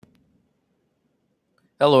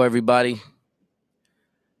Hello, everybody.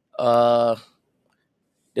 Uh,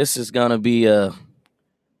 this is gonna be a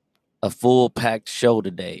full packed show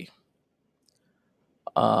today.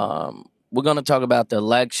 We're gonna talk about the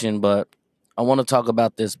election, but I want to talk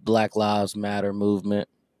about this Black Lives Matter movement.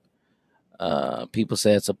 People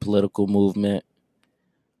say it's a political movement,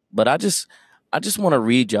 but I just want to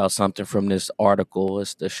read y'all something from this article.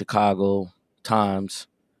 It's the Chicago Times,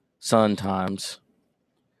 Sun Times.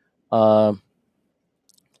 Uh,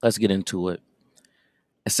 let's get into it.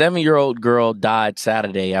 A 7-year-old girl died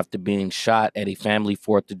Saturday after being shot at a family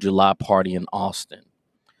 4th of July party in Austin.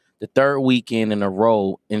 The third weekend in a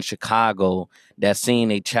row in Chicago that's seen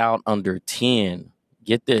a child under 10,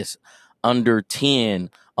 get this, under 10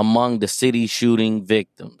 among the city's shooting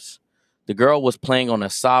victims. The girl was playing on a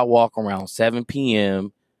sidewalk around 7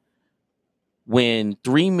 p.m. when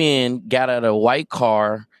three men got out of a white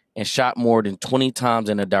car and shot more than 20 times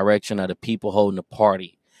in the direction of the people holding the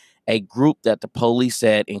party, a group that the police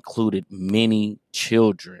said included many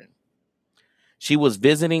children. She was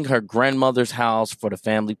visiting her grandmother's house for the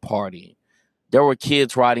family party. There were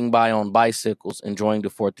kids riding by on bicycles enjoying the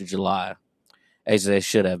 4th of July, as they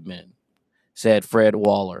should have been, said Fred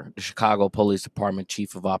Waller, the Chicago Police Department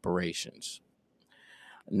Chief of Operations.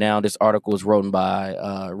 Now, this article was written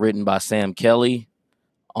by Sam Kelly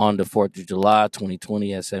on the 4th of July,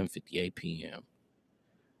 2020 at 7:58 p.m.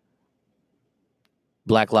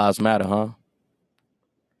 Black Lives Matter, huh?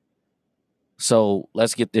 So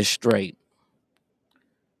let's get this straight.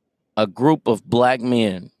 A group of black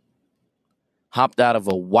men hopped out of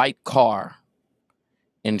a white car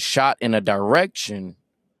and shot in a direction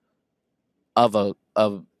of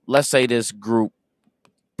let's say this group,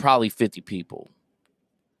 probably 50 people.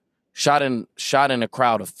 Shot in a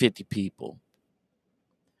crowd of 50 people.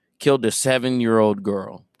 Killed a 7-year-old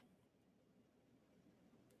girl.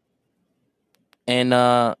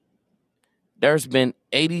 And there's been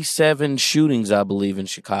 87 shootings, I believe, in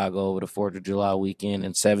Chicago over the 4th of July weekend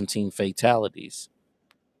and 17 fatalities.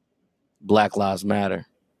 Black Lives Matter.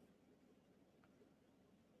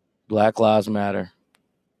 Black Lives Matter.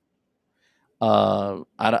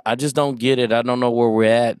 I just don't get it. I don't know where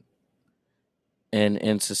we're at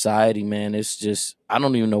in society, man. It's just, I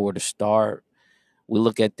don't even know where to start. We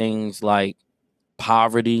look at things like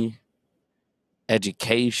poverty,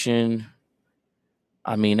 education.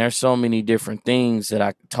 I mean, there's so many different things that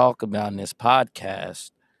I could talk about in this podcast.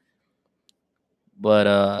 But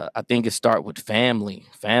I think it starts with family.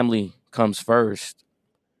 Family comes first.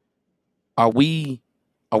 Are we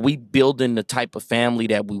building the type of family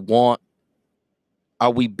that we want?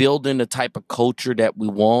 Are we building the type of culture that we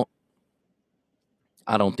want?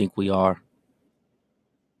 I don't think we are.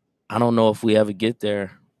 I don't know if we ever get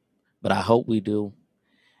there, but I hope we do.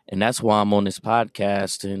 And that's why I'm on this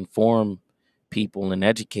podcast to inform people and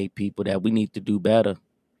educate people that we need to do better.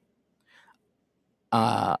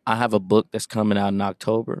 I have a book that's coming out in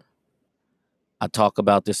October. I talk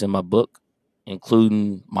about this in my book,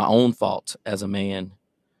 including my own faults as a man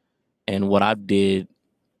and what I did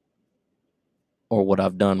or what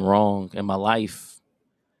I've done wrong in my life.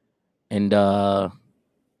 And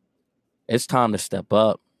it's time to step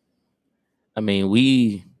up. I mean,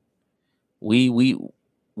 we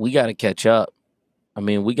got to catch up. I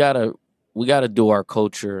mean, we got to do our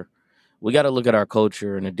culture. We got to look at our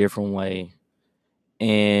culture in a different way.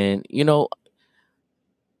 And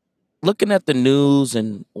looking at the news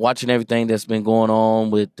and watching everything that's been going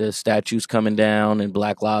on with the statues coming down and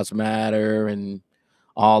Black Lives Matter and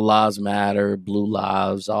all lives matter, blue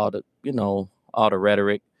lives, all the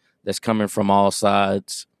rhetoric that's coming from all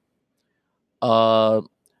sides. Uh,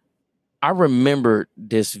 I remembered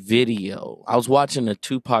this video. I was watching a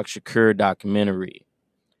Tupac Shakur documentary,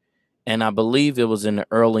 and I believe it was in the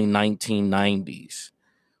early 1990s,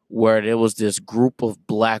 where there was this group of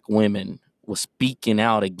black women was speaking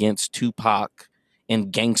out against Tupac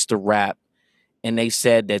and gangster rap, and they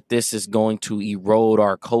said that this is going to erode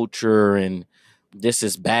our culture and this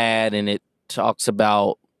is bad, and it talks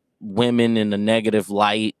about women in a negative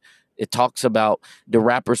light. It talks about, the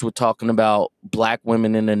rappers were talking about black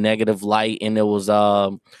women in a negative light, and it was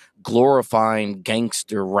glorifying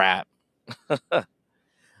gangster rap.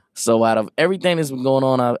 So out of everything that's been going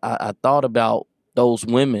on, I thought about those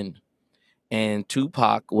women, and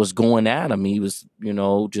Tupac was going at him. He was,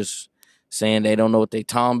 just saying they don't know what they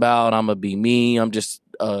talking about. I'm gonna be me. I'm just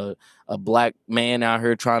a black man out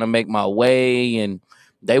here trying to make my way. And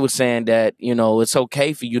they were saying that, it's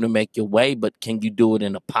okay for you to make your way, but can you do it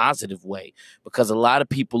in a positive way? Because a lot of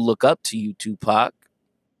people look up to you, Tupac.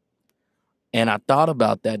 And I thought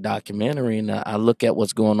about that documentary, and I look at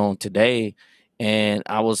what's going on today, and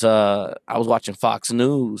I was watching Fox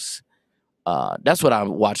News. That's what I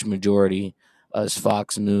watch majority is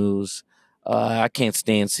Fox News. I can't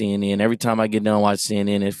stand CNN. Every time I get done watching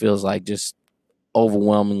CNN, it feels like just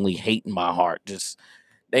overwhelmingly hate in my heart. Just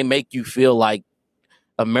they make you feel like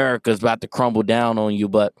America's about to crumble down on you.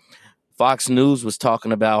 But Fox News was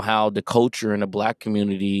talking about how the culture in the black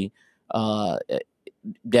community, uh,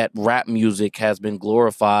 that rap music has been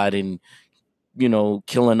glorified, and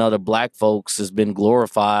killing other black folks has been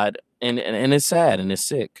glorified, and it's sad and it's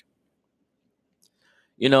sick.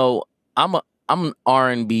 You know, I'm an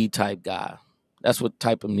R&B type guy. That's what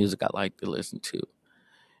type of music I like to listen to.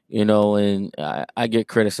 And I get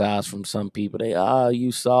criticized from some people.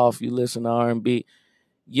 You soft, you listen to R&B.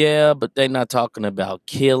 Yeah, but they're not talking about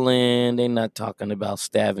killing. They're not talking about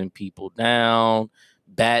stabbing people down,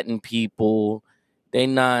 batting people. They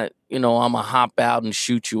not, I'm going to hop out and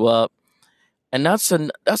shoot you up. And that's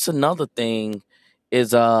another thing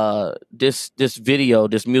is this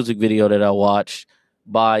music video that I watched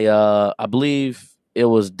by I believe it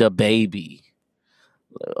was the baby,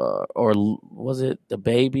 or was it the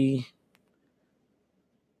baby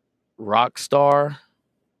Rockstar?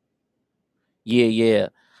 Yeah.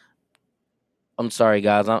 I'm sorry,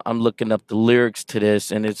 guys. I'm looking up the lyrics to this,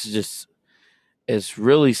 and it's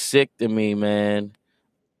really sick to me, man,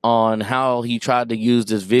 on how he tried to use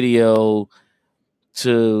this video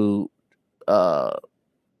to uh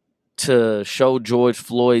to show George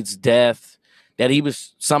Floyd's death, that he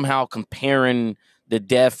was somehow comparing the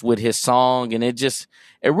death with his song, and it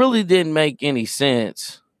really didn't make any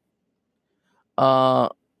sense. Uh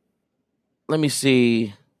Let me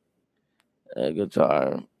see.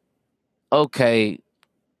 Guitar. Okay.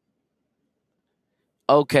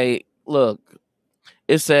 Okay, look.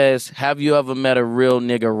 It says, "Have you ever met a real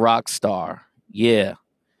nigga rock star?" Yeah.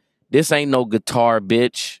 This ain't no guitar,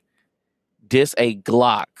 bitch. This a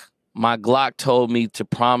Glock. My Glock told me to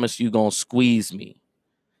promise you gonna squeeze me.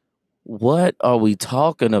 What are we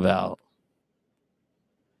talking about?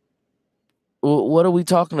 What are we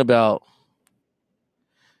talking about?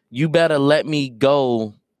 You better let me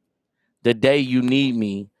go the day you need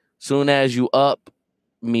me. Soon as you up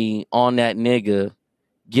me on that nigga,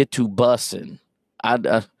 get to bussin'.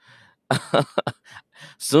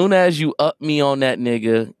 Soon as you up me on that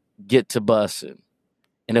nigga, get to bussin'.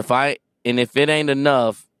 And if it ain't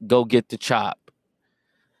enough, go get the chop.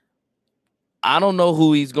 I don't know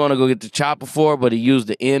who he's gonna go get the chopper for, but he used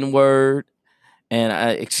the N word.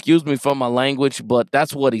 And excuse me for my language, but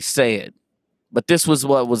that's what he said. But this was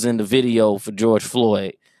what was in the video for George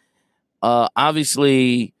Floyd.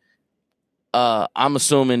 Obviously, I'm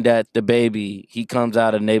assuming that the baby, he comes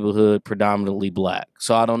out of neighborhood predominantly black.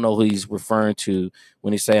 So I don't know who he's referring to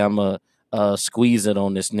when he say I'm a squeeze it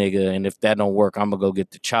on this nigga, and if that don't work, I'm gonna go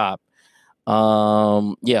get the chop.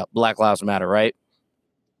 Yeah, Black Lives Matter, right?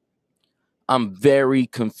 I'm very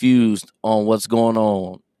confused on what's going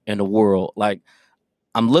on in the world. Like,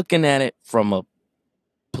 I'm looking at it from a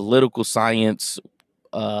political science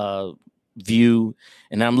uh, view,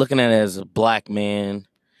 and I'm looking at it as a black man,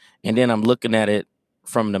 and then I'm looking at it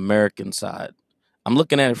from an American side. I'm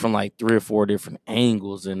looking at it from like 3 or 4 different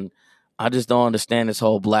angles, and I just don't understand this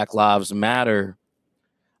whole Black Lives Matter.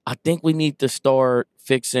 I think we need to start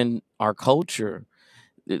fixing our culture.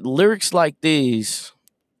 Lyrics like these,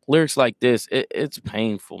 lyrics like this, it's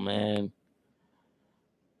painful, man.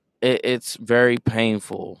 It's very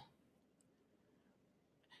painful.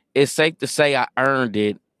 It's safe to say I earned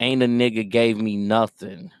it. Ain't a nigga gave me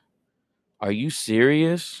nothing. Are you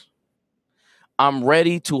serious? I'm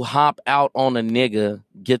ready to hop out on a nigga,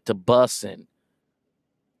 get to bussin'.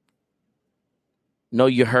 No,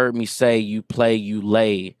 you heard me say you play, you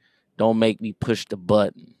lay. Don't make me push the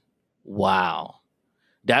button. Wow.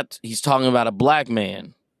 He's talking about a black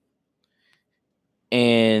man.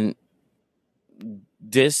 And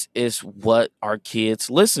this is what our kids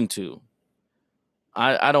listen to.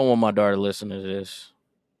 I don't want my daughter listening to this.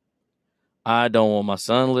 I don't want my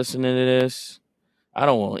son listening to this. I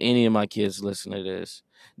don't want any of my kids listening to this.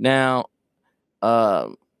 Now,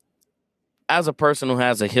 um, as a person who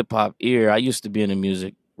has a hip hop ear, I used to be in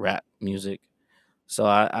the rap music. So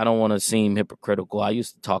I don't want to seem hypocritical. I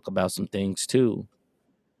used to talk about some things too.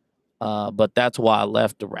 But that's why I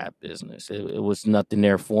left the rap business. It was nothing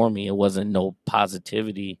there for me. It wasn't no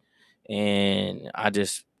positivity. And I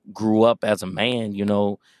just grew up as a man,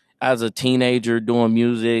 as a teenager doing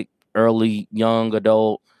music, early, young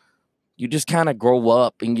adult. You just kind of grow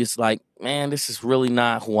up and just like, man, this is really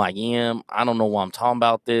not who I am. I don't know why I'm talking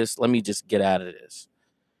about this. Let me just get out of this.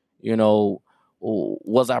 You know,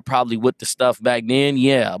 Was I probably with the stuff back then?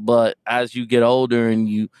 Yeah, but as you get older and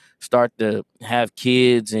you start to have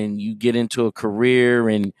kids and you get into a career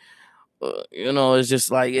and it's just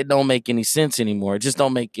like it don't make any sense anymore. It just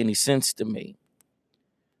don't make any sense to me.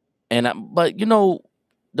 But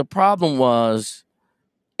the problem was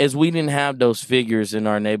is we didn't have those figures in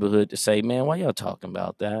our neighborhood to say, man, why y'all talking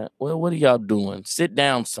about that? Well, what are y'all doing? Sit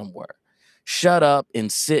down somewhere. Shut up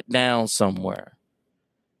and sit down somewhere.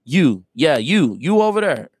 You over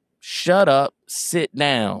there. Shut up, sit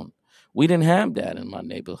down. We didn't have that in my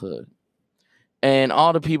neighborhood. And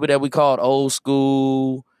all the people that we called old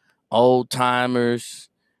school, old timers,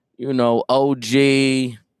 OG,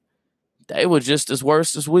 they were just as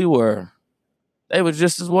worse as we were. They were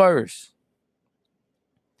just as worse.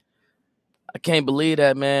 I can't believe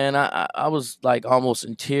that, man. I was like almost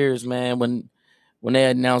in tears, man, when they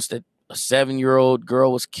announced that a 7-year-old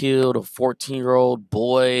girl was killed, a 14-year-old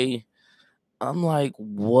boy. I'm like,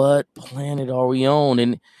 what planet are we on?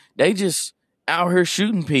 And they just out here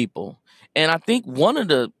shooting people. And I think one of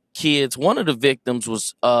the victims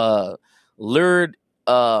was lured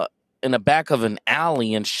in the back of an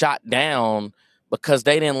alley and shot down because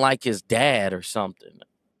they didn't like his dad or something.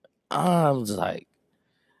 I was like,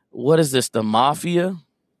 what is this, the mafia?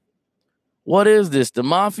 What is this, the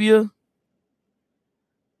mafia?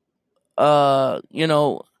 You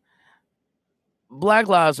know, Black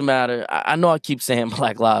Lives Matter. I know I keep saying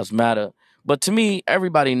Black Lives Matter, but to me,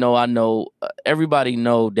 everybody know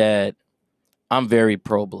that I'm very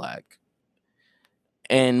pro-black,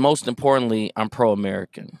 and most importantly, I'm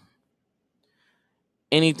pro-American.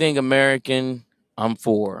 Anything American, I'm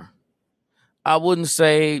for. I wouldn't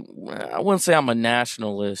say I'm a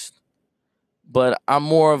nationalist, but I'm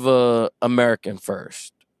more of a American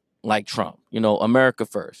first, like Trump. America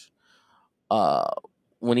first. Uh,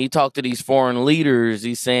 when he talked to these foreign leaders,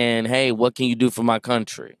 he's saying, "Hey, what can you do for my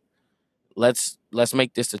country? Let's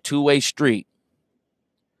make this a two-way street.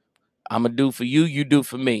 I'm gonna do for you, you do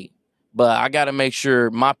for me. But I gotta make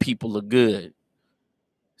sure my people are good."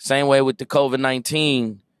 Same way with the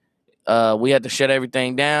COVID-19. We had to shut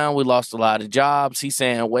everything down. We lost a lot of jobs. He's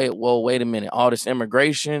saying, wait a minute. All this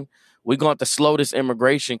immigration, we're going to slow this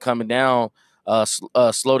immigration coming down,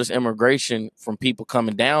 slow this immigration from people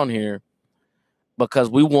coming down here because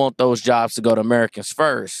we want those jobs to go to Americans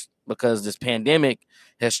first because this pandemic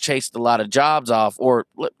has chased a lot of jobs off, or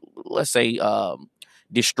let's say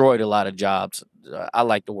destroyed a lot of jobs. I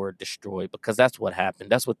like the word destroy because that's what happened.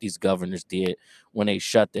 That's what these governors did when they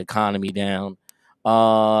shut the economy down.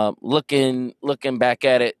 Looking back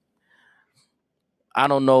at it, I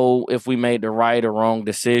don't know if we made the right or wrong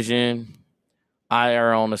decision. I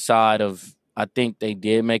err on the side of I think they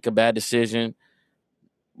did make a bad decision,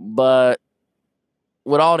 but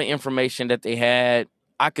with all the information that they had,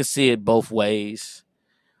 I could see it both ways.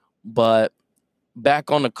 But back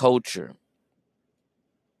on the culture,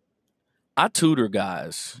 I tutor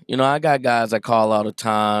guys. I got guys I call all the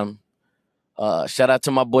time. Shout out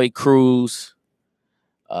to my boy Cruz.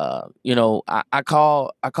 I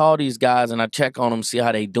call these guys and I check on them, see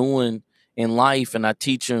how they doing in life, and I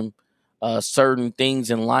teach them certain things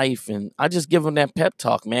in life, and I just give them that pep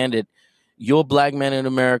talk, man. That you're a black man in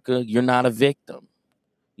America. You're not a victim.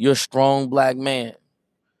 You're a strong black man.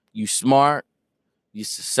 You smart. You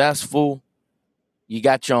successful. You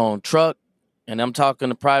got your own truck, and I'm talking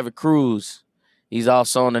to Private Cruz. He's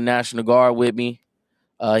also in the National Guard with me.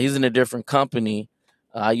 He's in a different company.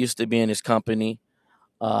 I used to be in his company.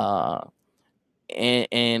 Uh,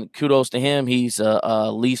 and kudos to him. He's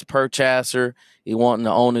a lease purchaser. He wanting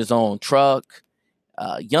to own his own truck.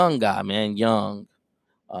 Young guy, man, young.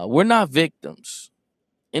 We're not victims.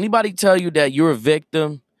 Anybody tell you that you're a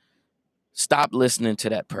victim, stop listening to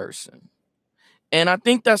that person. And I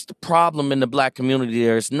think that's the problem in the black community.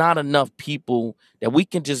 There's not enough people that we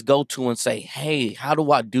can just go to and say, hey, how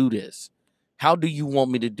do I do this? How do you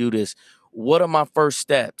want me to do this? What are my first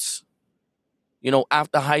steps?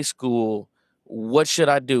 After high school, what should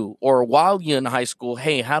I do? Or while you're in high school,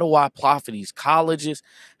 hey, how do I apply for these colleges?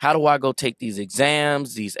 How do I go take these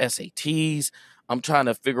exams, these SATs? I'm trying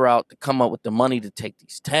to figure out to come up with the money to take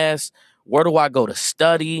these tests. Where do I go to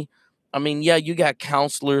study? I mean, yeah, you got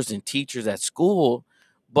counselors and teachers at school,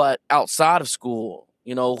 but outside of school,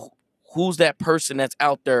 who's that person that's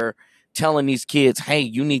out there telling these kids, hey,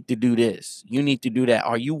 you need to do this, you need to do that?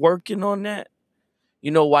 Are you working on that?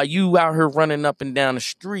 While you out here running up and down the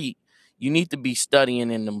street, you need to be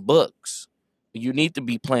studying in them books. You need to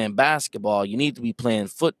be playing basketball. You need to be playing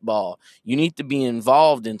football. You need to be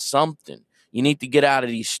involved in something. You need to get out of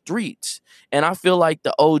these streets. And I feel like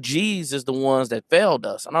the OGs is the ones that failed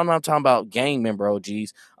us. And I'm not talking about gang member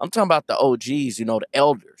OGs. I'm talking about the OGs, the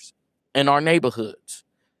elders in our neighborhoods.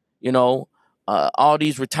 You know, all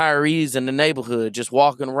these retirees in the neighborhood just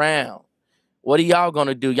walking around. What are y'all going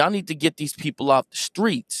to do? Y'all need to get these people off the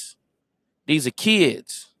streets. These are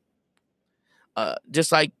kids.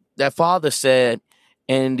 Just like that father said,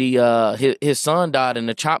 and his son died in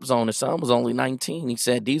the chop zone. His son was only 19. He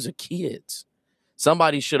said, these are kids.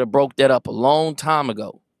 Somebody should have broke that up a long time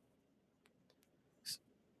ago.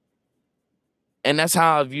 And that's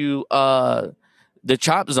how I view the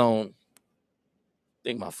chop zone. I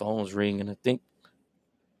think my phone's ringing. I think,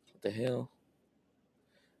 what the hell?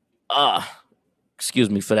 Excuse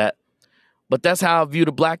me for that. But that's how I view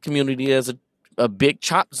the black community, as a big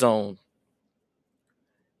chop zone.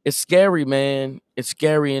 It's scary, man. It's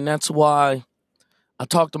scary. And that's why I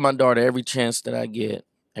talk to my daughter every chance that I get.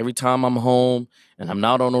 Every time I'm home and I'm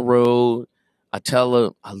not on the road, I tell her,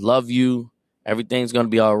 I love you. Everything's going to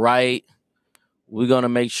be all right. We're going to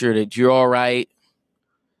make sure that you're all right.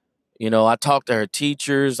 I talk to her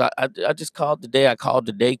teachers. I just called today. I called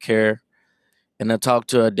the daycare, and I talked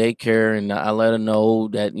to her daycare, and I let her know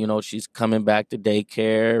that, she's coming back to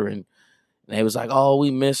daycare. And they was like, oh, we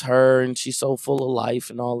miss her, and she's so full of life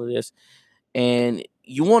and all of this. And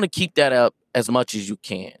you want to keep that up as much as you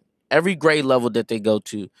can. Every grade level that they go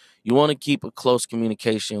to, you want to keep a close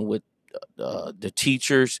communication with the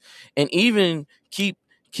teachers, and even keep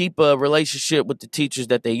a relationship with the teachers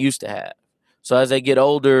that they used to have. So as they get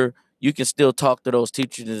older, you can still talk to those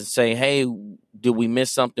teachers and say, hey, did we miss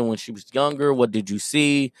something when she was younger? What did you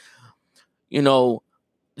see?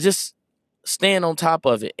 Just stand on top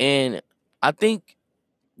of it. And I think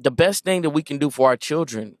the best thing that we can do for our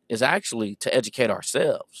children is actually to educate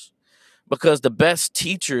ourselves, because the best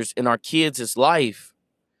teachers in our kids' life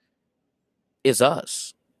is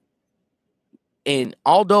us. And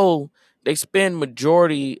although they spend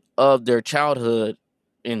majority of their childhood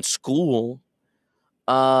in school,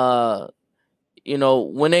 when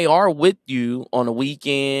they are with you on a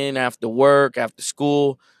weekend, after work, after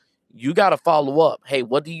school, you got to follow up. Hey,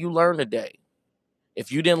 what did you learn today?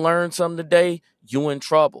 If you didn't learn something today, you in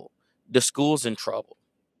trouble. The school's in trouble.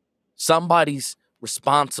 Somebody's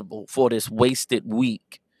responsible for this wasted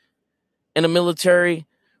week. In the military,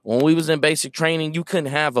 when we was in basic training, you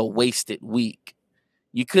couldn't have a wasted week.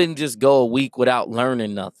 You couldn't just go a week without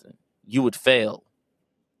learning nothing. You would fail.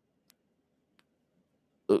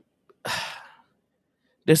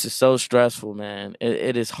 This is so stressful, man.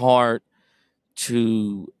 It is hard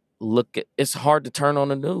to look at. It's hard to turn on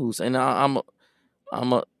the news, and I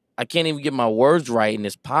can't even get my words right in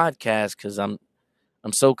this podcast because I'm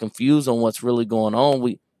so confused on what's really going on.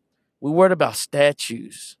 We worried about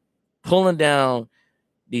statues, pulling down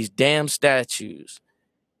these damn statues,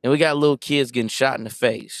 and we got little kids getting shot in the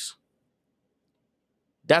face.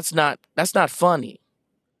 That's not funny.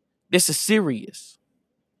 This is serious.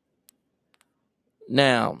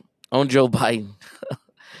 Now, on Joe Biden.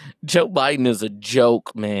 Joe Biden is a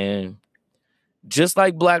joke, man. Just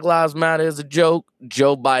like Black Lives Matter is a joke,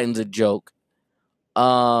 Joe Biden's a joke.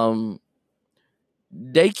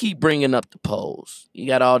 They keep bringing up the polls. You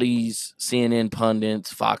got all these CNN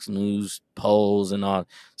pundits, Fox News polls, and all.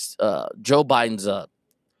 Joe Biden's up.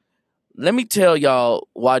 Let me tell y'all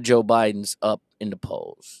why Joe Biden's up in the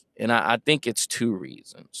polls. And I think it's two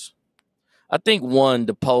reasons. I think, one,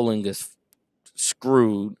 the polling is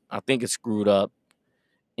screwed. I think it's screwed up.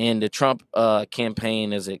 And the Trump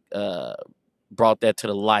campaign, as it brought that to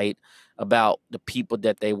the light about the people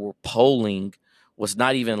that they were polling, was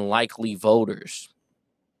not even likely voters.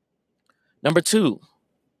 Number two,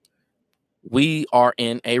 we are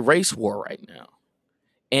in a race war right now.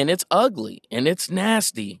 And it's ugly and it's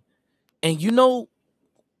nasty. And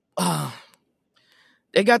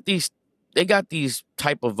they got these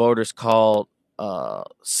type of voters called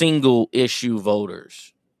single issue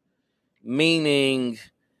voters, meaning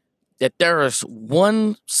that there is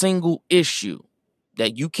one single issue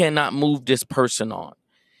that you cannot move this person on.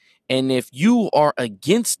 And if you are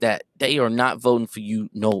against that, they are not voting for you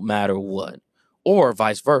no matter what. Or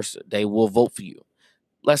vice versa. They will vote for you.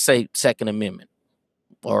 Let's say Second Amendment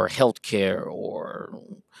or healthcare or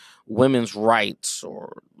women's rights,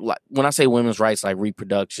 or when I say women's rights, like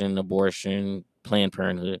reproduction, abortion, Planned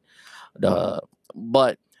Parenthood.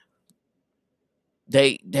 But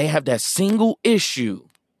they have that single issue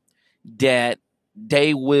that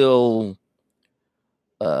they will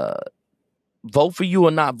vote for you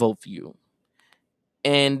or not vote for you.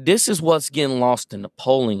 And this is what's getting lost in the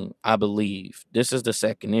polling, I believe. This is the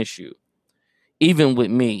second issue. Even with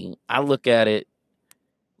me, I look at it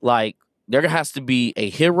like There has to be a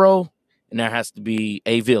hero and there has to be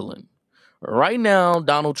a villain. Right now,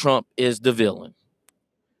 Donald Trump is the villain.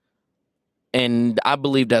 And I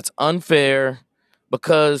believe that's unfair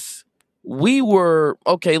because we were,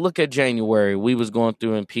 okay, look at January. We was going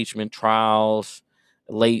through impeachment trials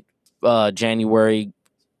late January.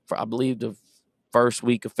 For, I believe the first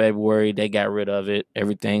week of February, they got rid of it.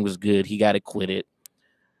 Everything was good. He got acquitted.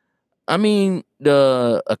 I mean,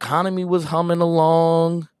 the economy was humming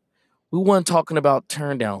along. We weren't talking about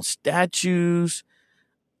turn down statues.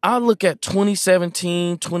 I look at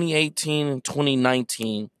 2017, 2018, and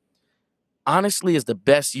 2019, honestly, is the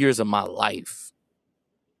best years of my life.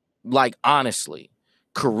 Like, honestly,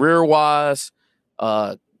 career-wise,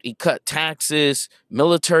 he cut taxes,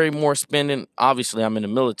 military more spending. Obviously, I'm in the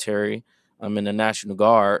military. I'm in the National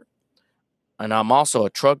Guard. And I'm also a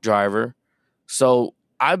truck driver. So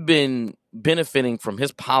I've been benefiting from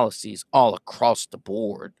his policies all across the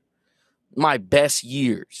board. My best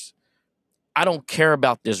years. I don't care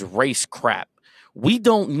about this race crap. We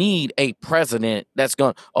don't need a president that's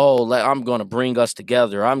going, I'm going to bring us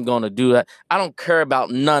together. I'm going to do that. I don't care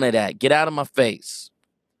about none of that. Get out of my face.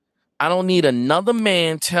 I don't need another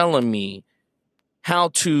man telling me how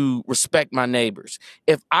to respect my neighbors.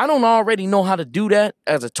 If I don't already know how to do that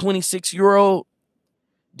as a 26-year-old,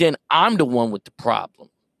 then I'm the one with the problem.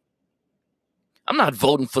 I'm not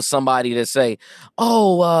voting for somebody to say,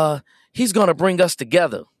 he's going to bring us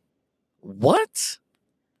together. What?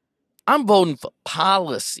 I'm voting for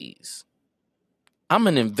policies. I'm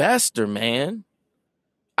an investor, man.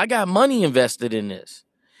 I got money invested in this.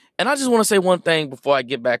 And I just want to say one thing before I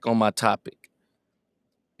get back on my topic.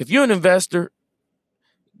 If you're an investor,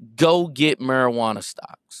 go get marijuana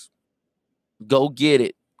stocks. Go get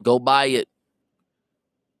it. Go buy it.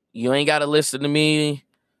 You ain't got to listen to me.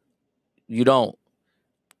 You don't.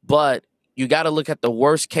 But you got to look at the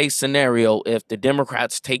worst case scenario. If the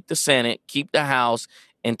Democrats take the Senate, keep the House,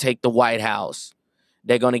 and take the White House,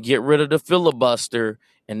 they're going to get rid of the filibuster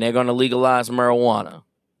and they're going to legalize marijuana.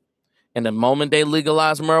 And the moment they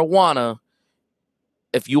legalize marijuana,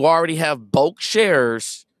 if you already have bulk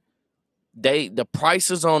shares, the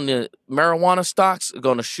prices on the marijuana stocks are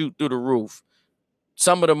going to shoot through the roof.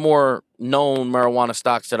 Some of the more known marijuana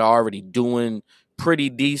stocks that are already doing pretty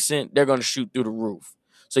decent, they're going to shoot through the roof.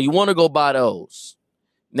 So you want to go buy those.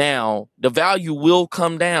 Now, the value will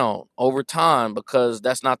come down over time because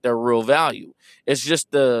that's not their real value. It's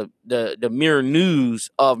just the mere news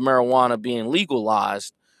of marijuana being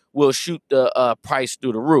legalized will shoot the price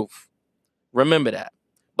through the roof. Remember that.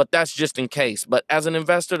 But that's just in case. But as an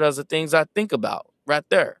investor, those are things I think about right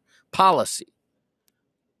there. Policy.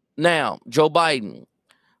 Now, Joe Biden,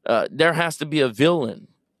 there has to be a villain.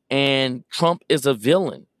 And Trump is a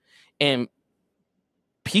villain. And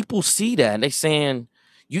people see that. And they're saying,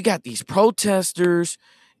 you got these protesters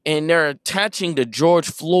and they're attaching the George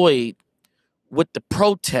Floyd with the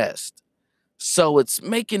protest. So it's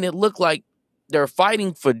making it look like they're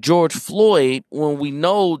fighting for George Floyd when we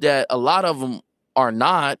know that a lot of them are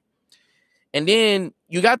not. And then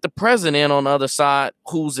you got the president on the other side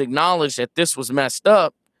who's acknowledged that this was messed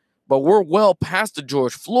up, but we're well past the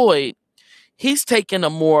George Floyd. He's taking a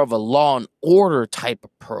more of a law and order type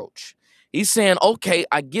approach. He's saying, okay,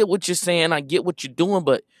 I get what you're saying. I get what you're doing,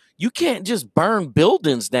 but you can't just burn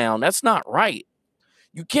buildings down. That's not right.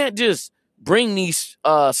 You can't just bring these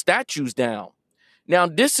statues down. Now,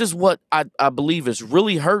 this is what I believe is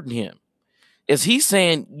really hurting him. Is he's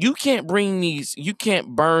saying you can't burn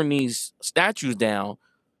these statues down.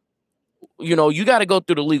 You know, you got to go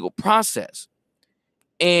through the legal process.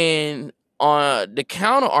 And the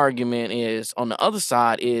counter argument is on the other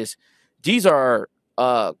side is these are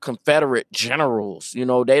Confederate generals. You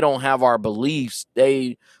know, they don't have our beliefs.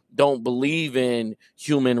 They don't believe in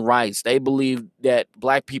human rights. They believe that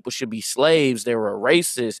black people should be slaves. They were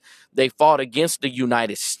racist. They fought against the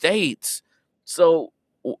United States. So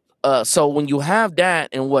when you have that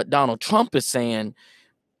and what Donald Trump is saying,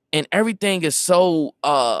 and everything is so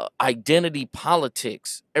identity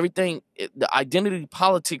politics, the identity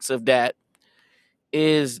politics of that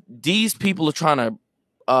is these people are trying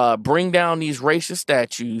to bring down these racist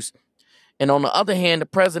statues. And on the other hand, the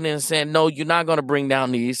president is saying, no, you're not going to bring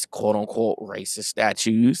down these quote unquote racist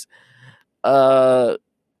statues.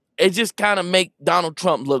 It just kind of make Donald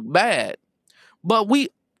Trump look bad. But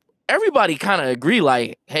everybody kind of agree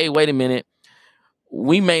like, hey, wait a minute.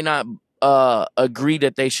 We may not agree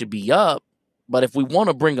that they should be up, but if we want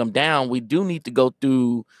to bring them down, we do need to go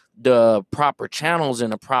through the proper channels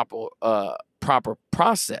and the proper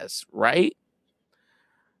process, right?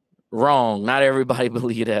 Wrong. Not everybody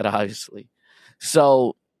believe that, obviously.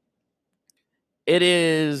 So it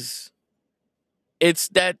is it's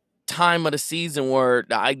that time of the season where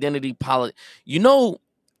the identity politics, you know,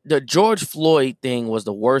 the George Floyd thing was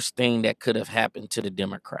the worst thing that could have happened to the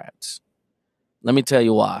Democrats. Let me tell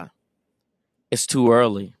you why. It's too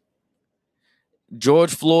early.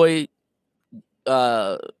 George Floyd,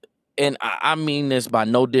 uh, and I mean this by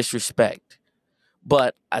no disrespect,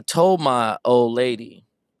 but I told my old lady,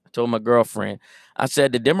 I told my girlfriend, I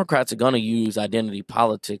said the Democrats are going to use identity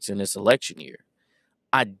politics in this election year.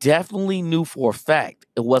 I definitely knew for a fact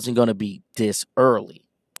it wasn't going to be this early.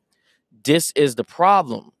 This is the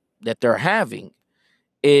problem that they're having,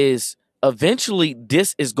 is eventually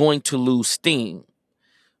this is going to lose steam.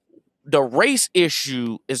 The race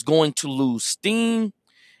issue is going to lose steam,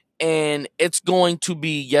 and it's going to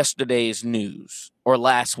be yesterday's news or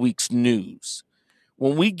last week's news.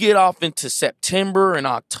 When we get off into September and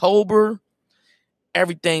October,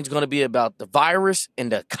 everything's going to be about the virus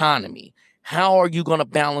and the economy. How are you going to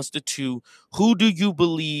balance the two? Who do you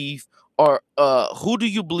believe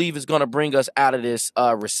is going to bring us out of this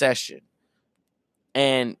recession?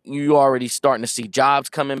 And you already starting to see jobs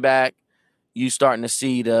coming back. You starting to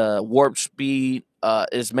see the warp speed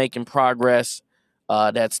is making progress.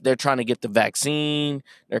 They're trying to get the vaccine.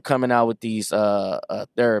 They're coming out with these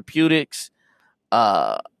therapeutics.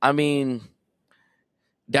 I mean,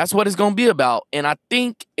 that's what it's going to be about. And I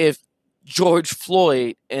think if George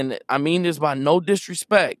Floyd, and I mean this by no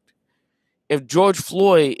disrespect, if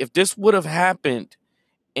this would have happened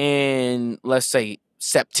in, let's say,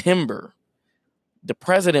 September, the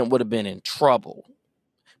president would have been in trouble,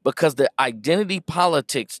 because the identity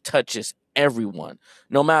politics touches everyone.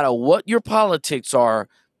 No matter what your politics are,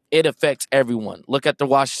 it affects everyone. Look at the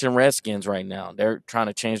Washington Redskins right now. They're trying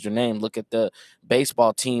to change their name. Look at the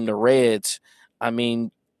baseball team, the Reds. I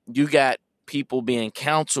mean, you got people being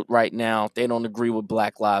counseled right now if they don't agree with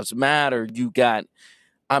Black Lives Matter.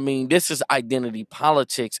 This is identity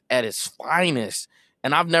politics at its finest,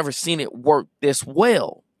 and I've never seen it work this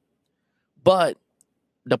well. But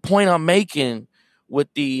the point I'm making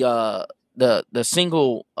with the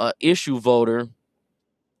single issue voter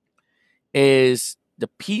is the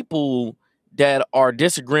people that are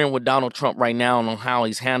disagreeing with Donald Trump right now on how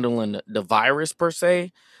he's handling the virus per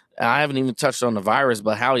se. I haven't even touched on the virus,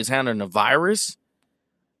 but how he's handling the virus.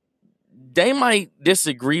 They might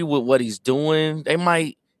disagree with what he's doing. They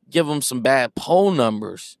might give him some bad poll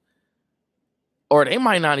numbers, or they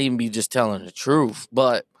might not even be just telling the truth.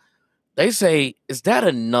 But they say, is that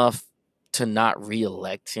enough to not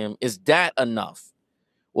reelect him? Is that enough?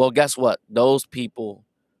 Well, guess what? Those people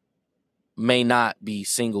may not be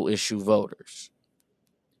single issue voters.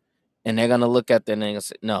 And they're going to look at that and they're going to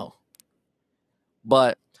say, no.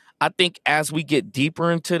 But I think as we get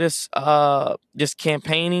deeper into this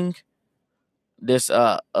campaigning, this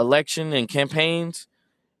election and campaigns,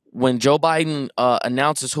 when Joe Biden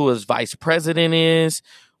announces who his vice president is,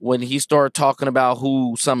 when he started talking about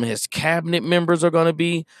who some of his cabinet members are going to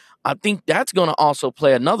be, I think that's going to also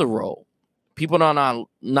play another role. People are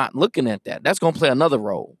not looking at that. That's going to play another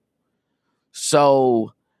role.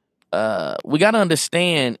 So we got to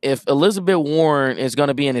understand, if Elizabeth Warren is going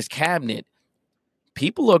to be in his cabinet,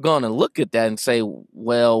 people are going to look at that and say,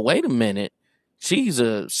 well, wait a minute. She's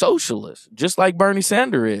a socialist, just like Bernie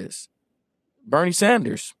Sanders is. Bernie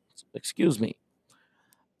Sanders, excuse me.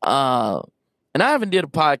 And I haven't did a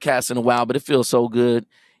podcast in a while, but it feels so good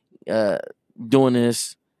doing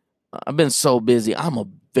this. I've been so busy. I'm a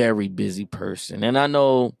very busy person. And I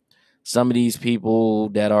know some of these people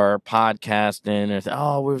that are podcasting and say,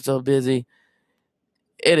 oh, we're so busy.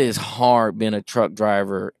 It is hard being a truck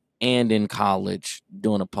driver and in college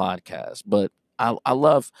doing a podcast. But I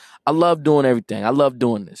love doing everything. I love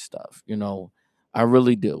doing this stuff. You know, I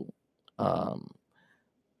really do. I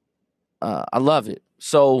love it.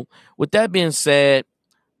 So with that being said,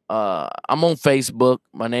 I'm on Facebook.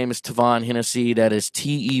 My name is Tevon Hennessy. That is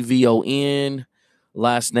Tevon.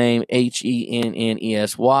 Last name Hennesy.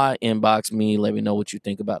 Inbox me. Let me know what you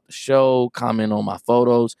think about the show. Comment on my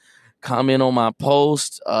photos. Comment on my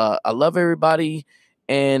posts. I love everybody.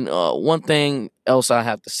 And one thing else I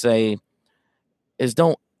have to say is,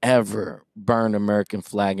 don't ever burn the American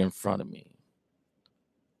flag in front of me,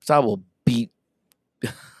 because I will beat.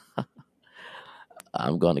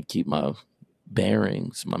 I'm going to keep my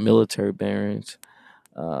bearings, my military bearings.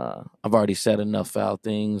 I've already said enough foul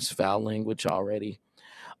language already.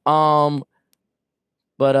 But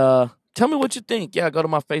tell me what you think. Yeah, go to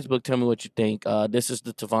my Facebook. Tell me what you think. This is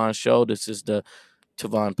the Tevon Show. This is the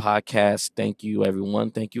Tevon Podcast. Thank you,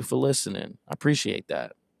 everyone. Thank you for listening. I appreciate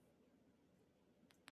that.